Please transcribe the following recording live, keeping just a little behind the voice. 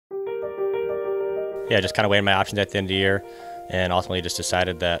yeah, just kind of weighing my options at the end of the year, and ultimately just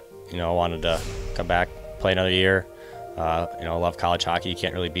decided that, you know, I wanted to come back, play another year. You know, I love college hockey. You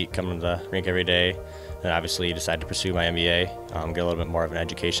can't really beat coming to the rink every day. And obviously decided to pursue my MBA, get a little bit more of an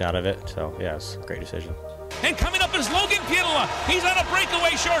education out of it. So yeah, it's a great decision. And coming up is Logan Pietila. He's on a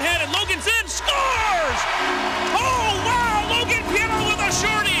breakaway shorthanded. Logan's in, scores! Oh wow, Logan Pietila with a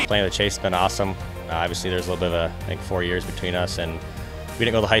shorty! Playing with Chase has been awesome. Obviously there's a little bit of I think 4 years between us, and we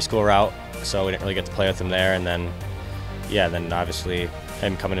didn't go the high school route, so we didn't really get to play with him there. And then, yeah, then obviously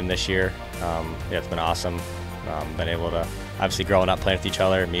him coming in this year, yeah, it's been awesome. Been able to, obviously growing up playing with each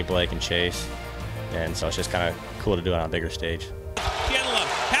other, me, Blake, and Chase. And so it's just kind of cool to do it on a bigger stage. Pietila,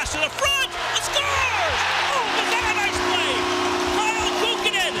 pass to the front, scores! Oh, was that a nice play? Kyle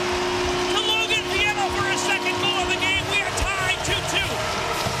Kukkonen to Logan Pietila for his second goal of the game. We are tied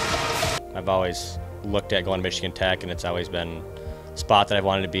 2-2. I've always looked at going to Michigan Tech, and it's always been a spot that I've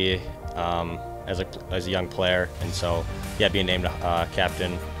wanted to be as a young player. And so, yeah, being named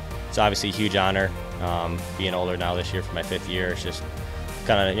captain, it's obviously a huge honor. Being older now this year for my 5th year, it's just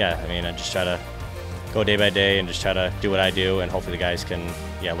kind of, yeah, I mean, I just try to go day by day and just try to do what I do, and hopefully the guys can,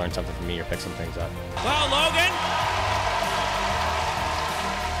 yeah, learn something from me or pick some things up. Well, Logan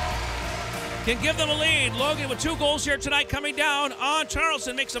can give them a lead. Logan with 2 goals here tonight, coming down on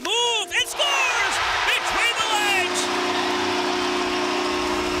Charleston, makes a move and scores between the legs.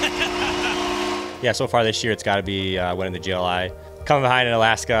 Yeah, so far this year it's got to be winning the GLI, coming behind in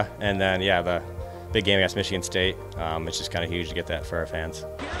Alaska, and then, yeah, the big game against Michigan State. It's just kind of huge to get that for our fans.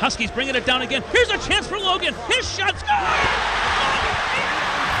 Huskies bringing it down again. Here's a chance for Logan. His shot scores! Logan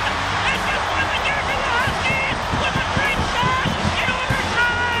and just won the game for the Huskies with a great shot in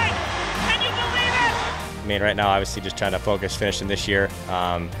overtime. Can you believe it? I mean, right now, obviously just trying to focus finishing this year.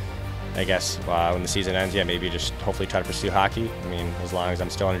 I guess when the season ends, yeah, maybe just hopefully try to pursue hockey. I mean, as long as I'm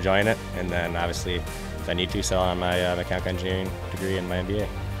still enjoying it, and then obviously if I need to, sell on my mechanical engineering degree and my MBA.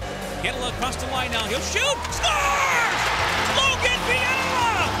 Pietila across the line now. He'll shoot. Score!